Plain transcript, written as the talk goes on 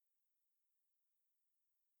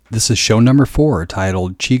This is show number 4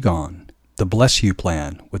 titled Qigong, the Bless You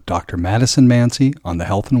Plan with Dr. Madison Mancy on the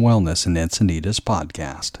Health and Wellness in Encinitas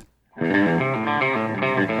podcast.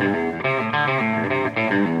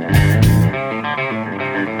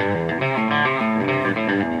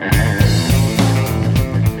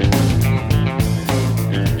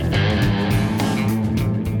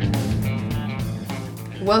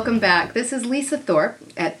 Welcome back. This is Lisa Thorpe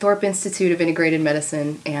at Thorpe Institute of Integrated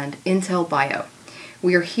Medicine and Intel Bio.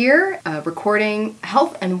 We are here recording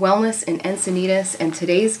Health and Wellness in Encinitas, and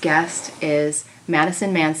today's guest is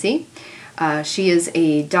Madison Mancy. She is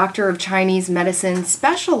a doctor of Chinese medicine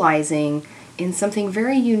specializing in something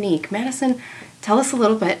very unique. Madison, tell us a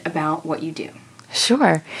little bit about what you do.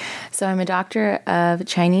 Sure. So I'm a doctor of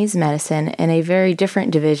Chinese medicine in a very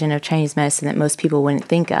different division of Chinese medicine that most people wouldn't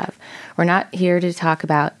think of. We're not here to talk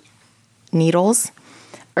about needles,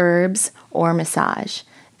 herbs, or massage.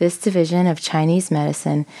 This division of Chinese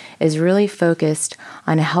medicine is really focused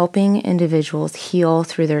on helping individuals heal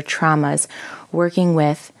through their traumas, working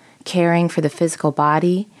with caring for the physical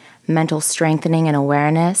body, mental strengthening and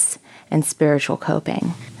awareness, and spiritual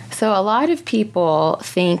coping. So a lot of people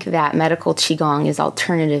think that medical Qigong is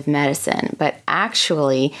alternative medicine, but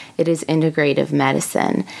actually it is integrative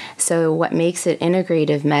medicine. So what makes it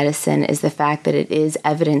integrative medicine is the fact that it is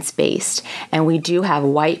evidence-based. And we do have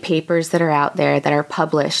white papers that are out there that are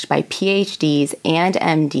published by PhDs and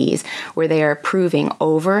MDs where they are proving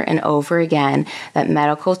over and over again that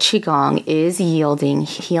medical Qigong is yielding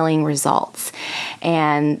healing results.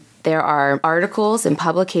 And there are articles and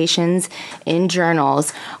publications in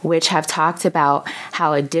journals which have talked about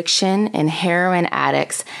how addiction in heroin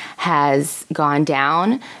addicts has gone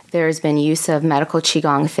down. There's been use of medical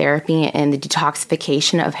Qigong therapy in the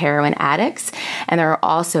detoxification of heroin addicts. And there are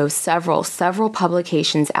also several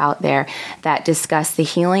publications out there that discuss the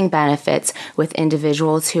healing benefits with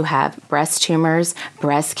individuals who have breast tumors,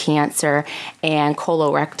 breast cancer, and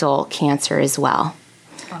colorectal cancer as well.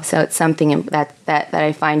 So it's something that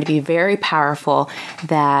I find to be very powerful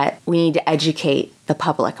that we need to educate the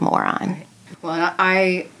public more on. Well,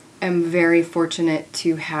 I am very fortunate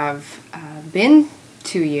to have been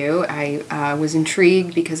to you. I was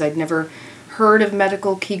intrigued because I'd never heard of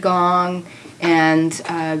medical Qigong,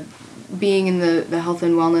 and being in the health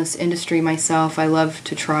and wellness industry myself, I love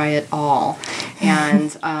to try it all.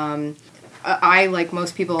 And I, like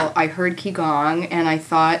most people, I heard Qigong and I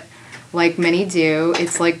thought, like many do,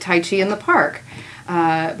 it's like Tai Chi in the park.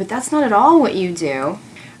 But that's not at all what you do.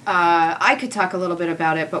 I could talk a little bit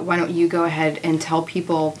about it, but why don't you go ahead and tell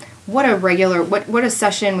people what a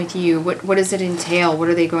session with you, what does it entail? What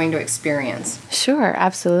are they going to experience? Sure,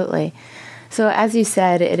 absolutely. So as you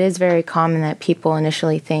said, it is very common that people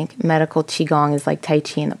initially think medical Qigong is like Tai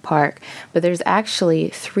Chi in the park, but there's actually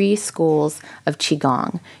 3 schools of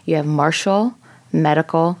Qigong. You have martial,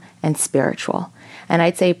 medical, and spiritual. And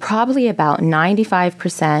I'd say probably about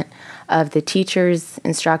 95% of the teachers,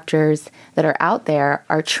 instructors that are out there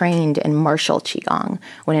are trained in martial Qigong,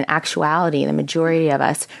 when in actuality, the majority of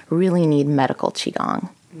us really need medical Qigong.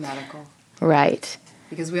 Medical. Right.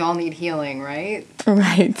 Because we all need healing, right?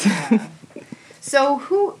 Right. Yeah. So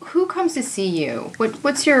who comes to see you?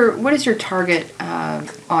 What is your target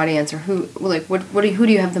audience, or who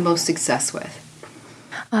do you have the most success with?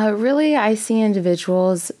 Really, I see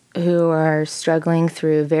individuals who are struggling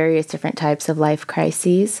through various different types of life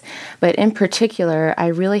crises. But in particular, I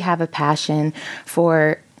really have a passion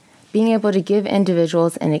for being able to give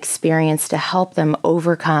individuals an experience to help them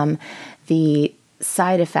overcome the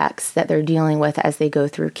side effects that they're dealing with as they go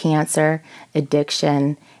through cancer,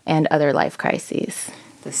 addiction, and other life crises.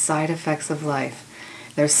 The side effects of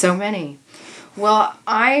life. There's so many. Well,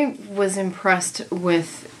 I was impressed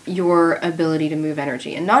with your ability to move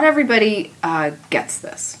energy, and not everybody gets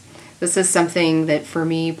this. This is something that, for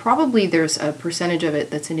me, probably there's a percentage of it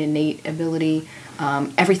that's an innate ability.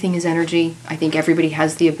 Everything is energy. I think everybody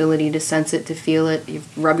has the ability to sense it, to feel it. You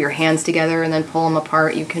rub your hands together and then pull them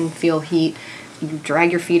apart. You can feel heat. You drag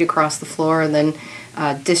your feet across the floor and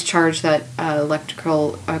then discharge that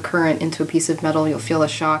electrical current into a piece of metal. You'll feel a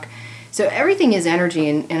shock. So everything is energy,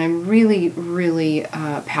 and I'm really, really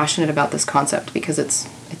passionate about this concept because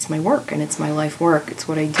it's my work and it's my life work. It's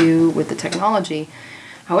what I do with the technology.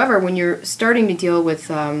 However, when you're starting to deal with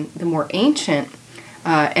the more ancient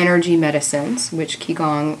energy medicines, which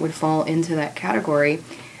Qigong would fall into that category,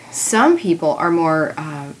 some people are more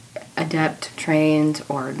adept, trained,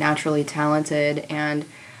 or naturally talented, and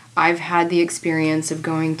I've had the experience of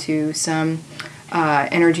going to some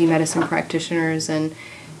energy medicine practitioners, and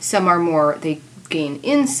some are more, they gain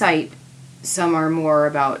insight, some are more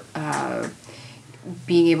about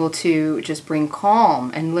being able to just bring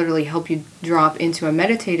calm and literally help you drop into a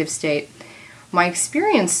meditative state. My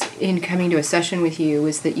experience in coming to a session with you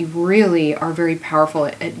is that you really are very powerful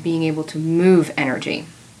at being able to move energy.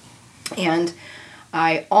 And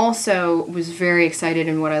I also was very excited,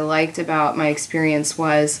 and what I liked about my experience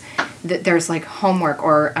was that there's like homework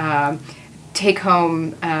or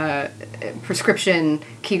take-home prescription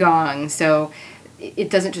Qigong. So it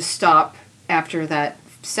doesn't just stop after that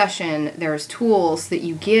session. There's tools that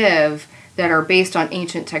you give that are based on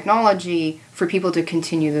ancient technology for people to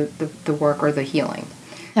continue the work or the healing.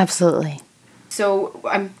 Absolutely. So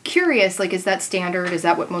I'm curious, like, is that standard? Is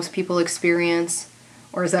that what most people experience?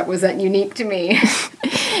 Or was that unique to me?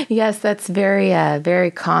 Yes, that's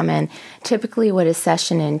very common. Typically what a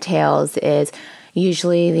session entails is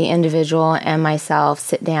usually the individual and myself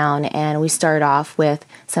sit down and we start off with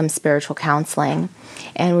some spiritual counseling.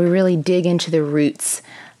 And we really dig into the roots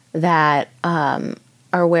that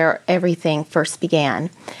are where everything first began.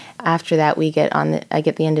 After that, I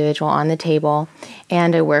get the individual on the table,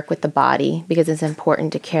 and I work with the body because it's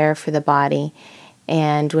important to care for the body.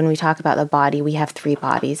 And when we talk about the body, we have 3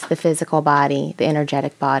 bodies: the physical body, the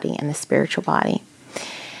energetic body, and the spiritual body.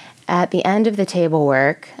 At the end of the table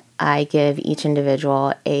work, I give each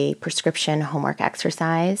individual a prescription homework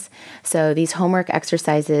exercise. So these homework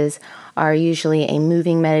exercises are usually a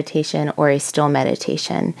moving meditation or a still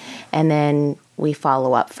meditation, and then we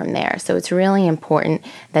follow up from there. So it's really important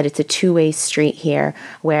that it's a two-way street here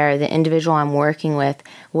where the individual I'm working with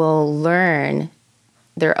will learn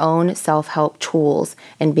their own self-help tools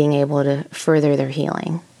and being able to further their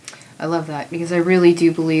healing. I love that, because I really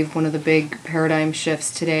do believe one of the big paradigm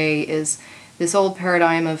shifts today is this old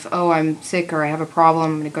paradigm of, oh, I'm sick or I have a problem,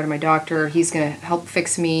 I'm going to go to my doctor, he's going to help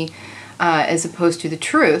fix me, as opposed to the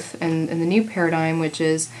truth and the new paradigm, which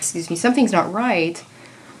is, something's not right,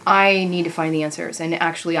 I need to find the answers. And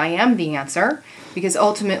actually, I am the answer, because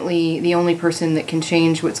ultimately the only person that can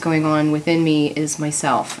change what's going on within me is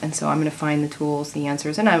myself. And so I'm going to find the tools, the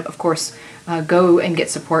answers, and I, of course, go and get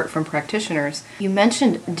support from practitioners. You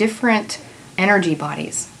mentioned different energy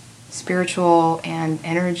bodies, spiritual and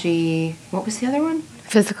energy. What was the other one?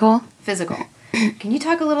 Physical. Can you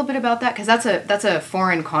talk a little bit about that? Because that's a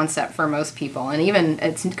foreign concept for most people, and even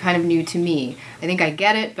it's kind of new to me. I think I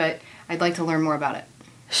get it, but I'd like to learn more about it.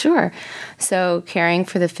 Sure. So caring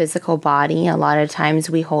for the physical body, a lot of times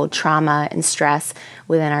we hold trauma and stress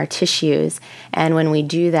within our tissues. And when we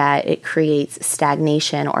do that, it creates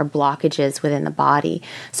stagnation or blockages within the body.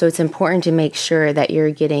 So it's important to make sure that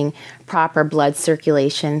you're getting proper blood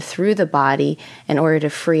circulation through the body in order to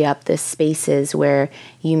free up the spaces where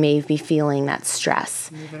you may be feeling that stress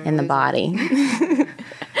in the body.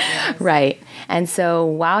 Yes. Right. And so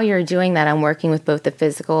while you're doing that, I'm working with both the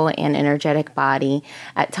physical and energetic body.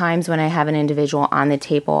 At times when I have an individual on the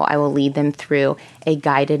table, I will lead them through a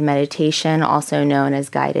guided meditation, also known as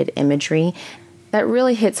guided imagery. That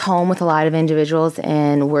really hits home with a lot of individuals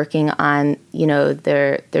in working on,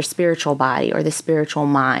 their spiritual body or the spiritual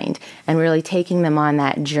mind, and really taking them on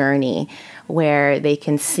that journey where they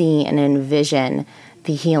can see and envision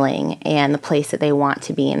the healing and the place that they want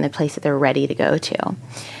to be and the place that they're ready to go to.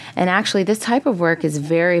 And actually, this type of work is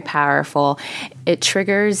very powerful. It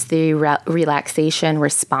triggers the relaxation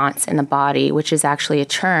response in the body, which is actually a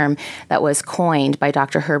term that was coined by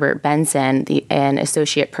Dr. Herbert Benson, an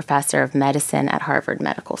associate professor of medicine at Harvard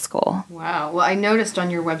Medical School. Wow. Well, I noticed on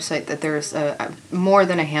your website that there's more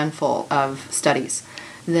than a handful of studies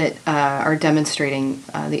that are demonstrating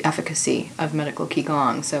the efficacy of medical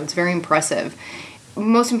Qigong. So it's very impressive.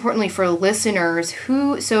 Most importantly for listeners,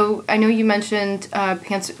 so I know you mentioned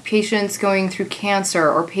patients going through cancer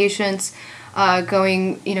or patients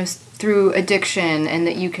going, through addiction, and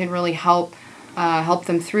that you can really help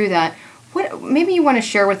them through that. Maybe you want to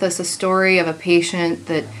share with us a story of a patient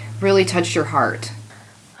that really touched your heart.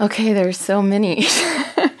 Okay, there's so many.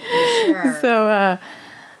 Sure. So,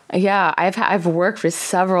 I've worked with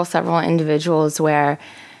several individuals where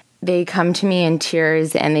they come to me in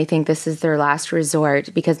tears and they think this is their last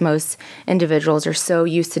resort, because most individuals are so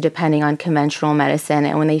used to depending on conventional medicine.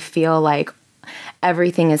 And when they feel like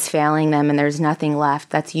everything is failing them and there's nothing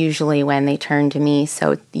left, that's usually when they turn to me.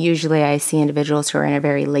 So usually I see individuals who are in a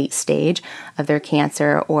very late stage of their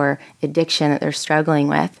cancer or addiction that they're struggling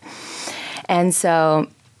with. And so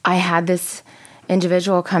I had this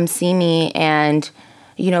individual come see me, and,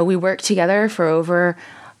 we worked together for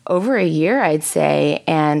over a year, I'd say,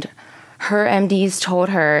 and her MDs told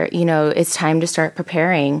her, it's time to start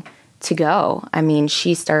preparing to go. I mean,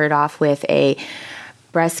 she started off with a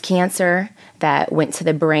breast cancer that went to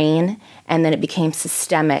the brain, and then it became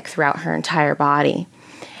systemic throughout her entire body.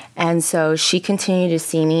 And so she continued to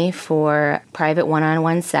see me for private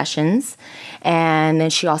one-on-one sessions. And then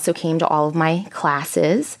she also came to all of my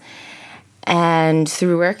classes. And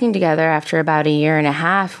through working together after about 1.5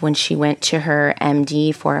 years, when she went to her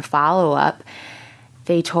MD for a follow-up,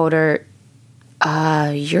 they told her,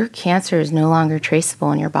 your cancer is no longer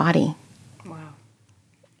traceable in your body. Wow.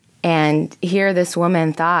 And here this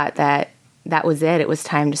woman thought that was it. It was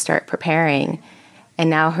time to start preparing. And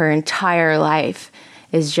now her entire life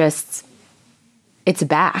is just, it's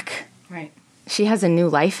back. Right. She has a new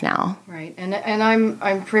life now. Right. And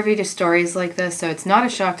I'm privy to stories like this, so it's not a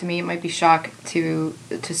shock to me. It might be shock to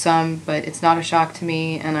some, but it's not a shock to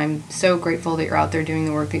me. And I'm so grateful that you're out there doing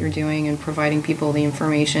the work that you're doing and providing people the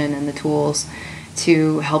information and the tools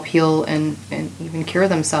to help heal and even cure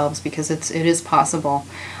themselves, because it is possible.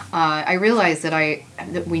 I realized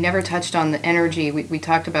that we never touched on the energy. We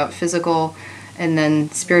talked about physical and then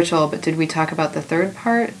spiritual, but did we talk about the third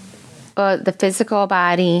part? The physical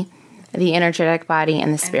body, the energetic body,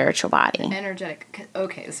 and the spiritual body. Energetic.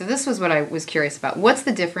 Okay, so this was what I was curious about. What's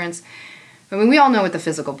the difference? I mean, we all know what the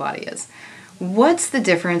physical body is. What's the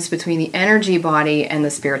difference between the energy body and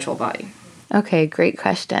the spiritual body? Okay, great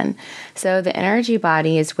question. So the energy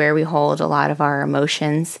body is where we hold a lot of our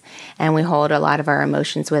emotions, and we hold a lot of our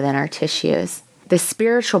emotions within our tissues. The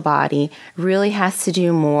spiritual body really has to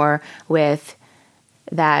do more with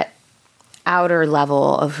that outer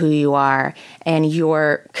level of who you are and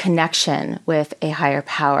your connection with a higher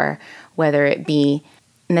power, whether it be,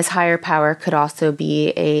 and this higher power could also be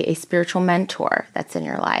a spiritual mentor that's in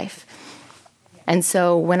your life. And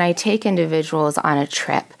so when I take individuals on a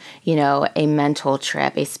trip, a mental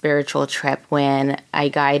trip, a spiritual trip, when I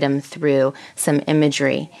guide them through some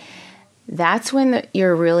imagery, that's when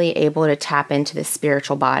you're really able to tap into the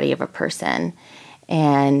spiritual body of a person,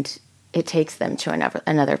 and it takes them to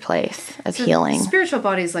another place of healing. The spiritual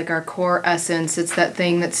body is like our core essence. It's that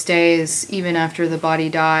thing that stays even after the body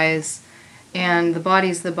dies, and the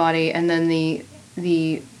body's the body, and then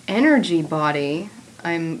the energy body,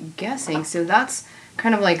 I'm guessing, so that's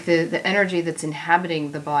kind of like the energy that's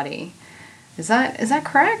inhabiting the body. Is that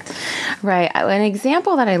correct? Right. An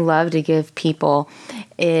example that I love to give people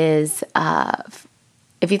is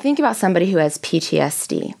if you think about somebody who has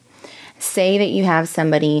PTSD. Say that you have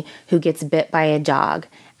somebody who gets bit by a dog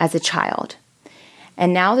as a child,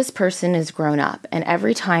 and now this person is grown up, and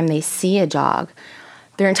every time they see a dog,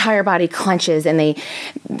 their entire body clenches, and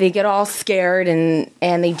they get all scared, and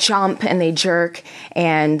they jump and they jerk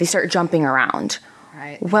and they start jumping around.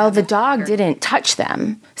 Right. Well, the dog didn't touch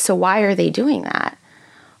them, so why are they doing that?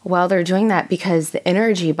 Well, they're doing that because the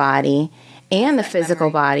energy body and the physical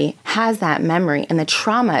body has that memory, and the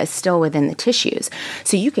trauma is still within the tissues.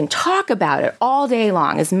 So you can talk about it all day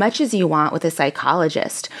long, as much as you want, with a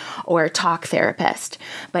psychologist or a talk therapist.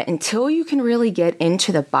 But until you can really get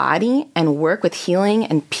into the body and work with healing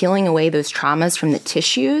and peeling away those traumas from the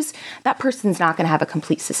tissues, that person's not going to have a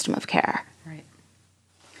complete system of care. Right.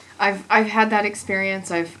 I've had that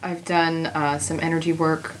experience. I've done some energy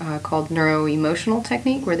work called neuro-emotional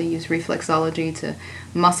technique, where they use reflexology to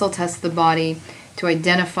muscle test the body to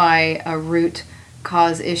identify a root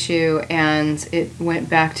cause issue, and it went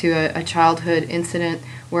back to a childhood incident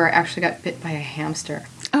where I actually got bit by a hamster.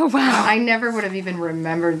 Oh, wow. I never would have even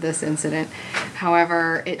remembered this incident.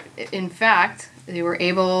 However, in fact, they were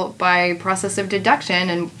able, by process of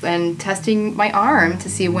deduction and testing my arm to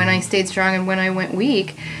see when I stayed strong and when I went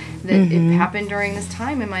weak, that it happened during this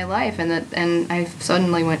time in my life, and I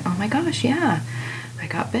suddenly went, oh my gosh, yeah, I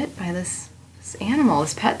got bit by this animal,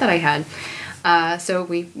 this pet that I had. So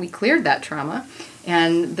we cleared that trauma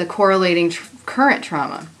and the correlating current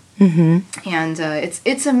trauma. Mm-hmm. And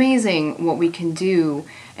it's amazing what we can do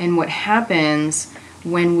and what happens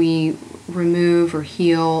when we remove or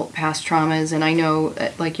heal past traumas. And I know,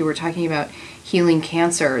 like you were talking about healing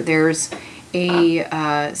cancer, there's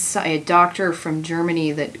a doctor from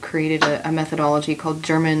Germany that created a methodology called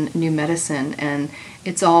German New Medicine, and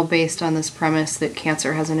it's all based on this premise that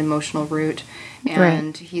cancer has an emotional root,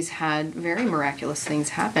 and he's had very miraculous things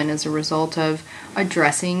happen as a result of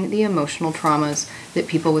addressing the emotional traumas that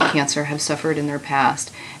people with cancer have suffered in their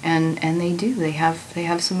past, and they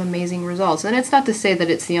have some amazing results. And it's not to say that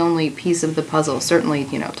it's the only piece of the puzzle. Certainly,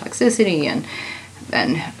 toxicity and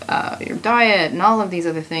your diet and all of these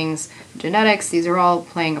other things, genetics, these are all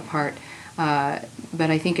playing a part. But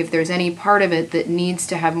I think if there's any part of it that needs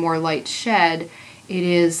to have more light shed, it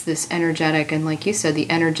is this energetic, and like you said, the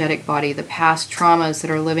energetic body, the past traumas that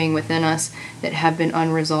are living within us that have been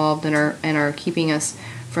unresolved and are keeping us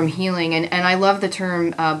from healing. And I love the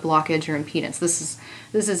term blockage or impedance.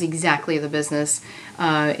 This is exactly the business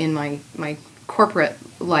in my corporate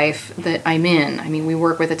life that I'm in. I mean, we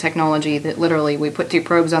work with a technology that literally we put 2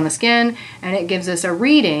 probes on the skin and it gives us a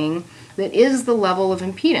reading that is the level of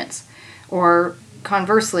impedance. Or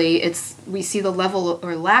conversely, we see the level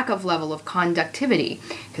or lack of level of conductivity,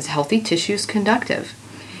 because healthy tissue is conductive.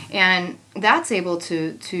 And that's able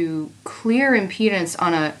to clear impedance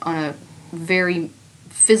on a very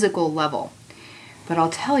physical level. But I'll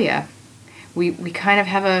tell you, we kind of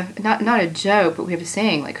have a, not a joke, but we have a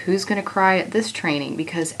saying, like, who's going to cry at this training?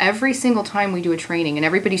 Because every single time we do a training and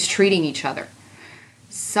everybody's treating each other,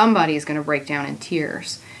 somebody is going to break down in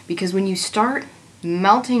tears. Because when you start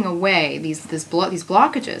melting away these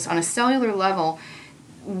blockages on a cellular level,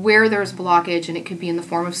 where there's blockage, and it could be in the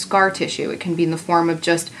form of scar tissue, it can be in the form of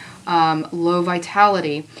just low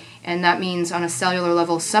vitality, and that means on a cellular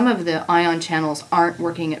level, some of the ion channels aren't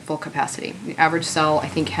working at full capacity. The average cell, I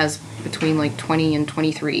think, has between like 20 and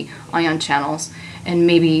 23 ion channels, and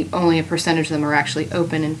maybe only a percentage of them are actually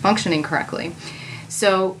open and functioning correctly.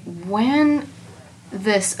 So when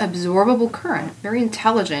this absorbable current, very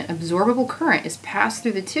intelligent absorbable current, is passed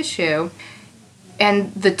through the tissue,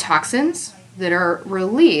 and the toxins that are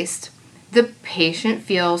released, the patient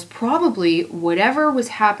feels probably whatever was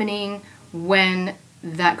happening when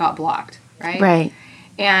that got blocked, right? Right.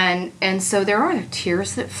 And so there are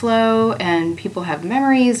tears that flow, and people have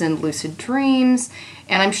memories and lucid dreams,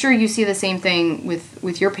 and I'm sure you see the same thing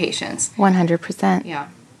with your patients. 100%. Yeah,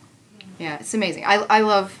 it's amazing. I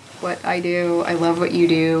love what I do. I love what you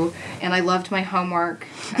do, and I loved my homework.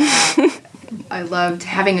 I loved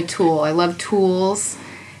having a tool. I love tools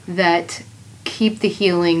that keep the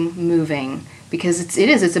healing moving, because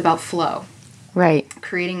it's about flow. Right.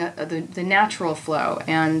 Creating the natural flow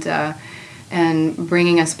and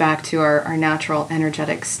bringing us back to our natural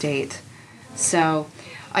energetic state. So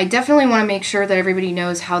I definitely want to make sure that everybody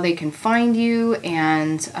knows how they can find you,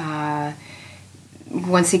 and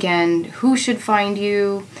once again, who should find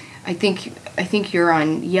you. I think you're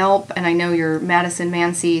on Yelp, and I know you're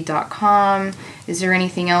MadisonMancy.com. Is there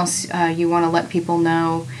anything else you want to let people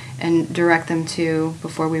know and direct them to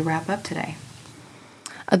before we wrap up today?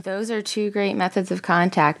 Those are 2 great methods of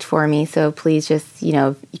contact for me. So please just,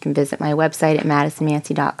 you can visit my website at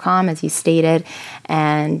MadisonMancy.com, as you stated.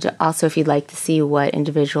 And also, if you'd like to see what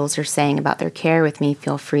individuals are saying about their care with me,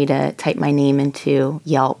 feel free to type my name into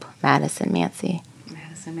Yelp, Madison Mancy.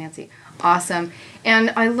 Madison Mancy. Awesome.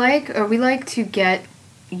 And we like to get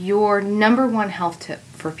your number 1 health tip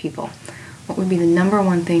for people. What would be the number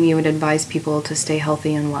 1 thing you would advise people to stay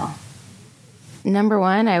healthy and well? Number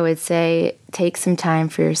 1, I would say take some time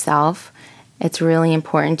for yourself. It's really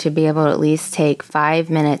important to be able to at least take 5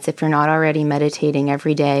 minutes. If you're not already meditating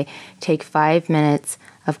every day, take 5 minutes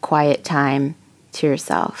of quiet time to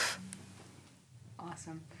yourself.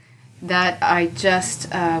 Awesome. That I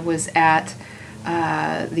just was at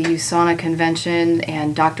the USANA convention,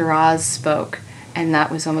 and Dr. Oz spoke, and that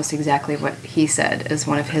was almost exactly what he said as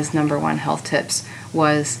one of his number 1 health tips,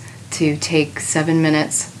 was to take 7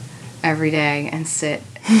 minutes every day and sit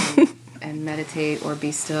and meditate or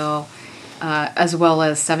be still, as well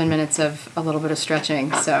as 7 minutes of a little bit of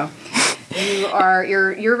stretching. So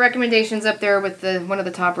your recommendations up there with one of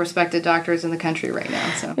the top respected doctors in the country right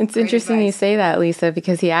now. So it's interesting advice. you say that, Lisa,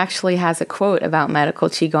 because he actually has a quote about medical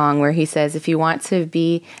qigong where he says, if you want to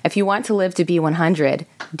live to be 100,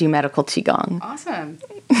 do medical qigong. Awesome.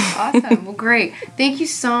 Well, great. Thank you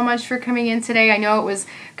so much for coming in today. I know it was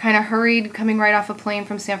kind of hurried coming right off a plane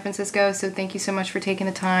from San Francisco, so thank you so much for taking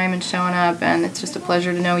the time and showing up, and it's just a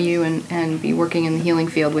pleasure to know you and be working in the healing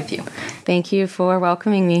field with you. Thank you for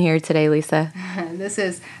welcoming me here today, Lisa. This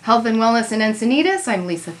is Health and Wellness in Encinitas. I'm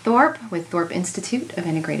Lisa Thorpe with Thorpe Institute of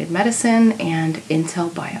Integrated Medicine and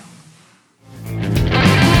Intel Bio.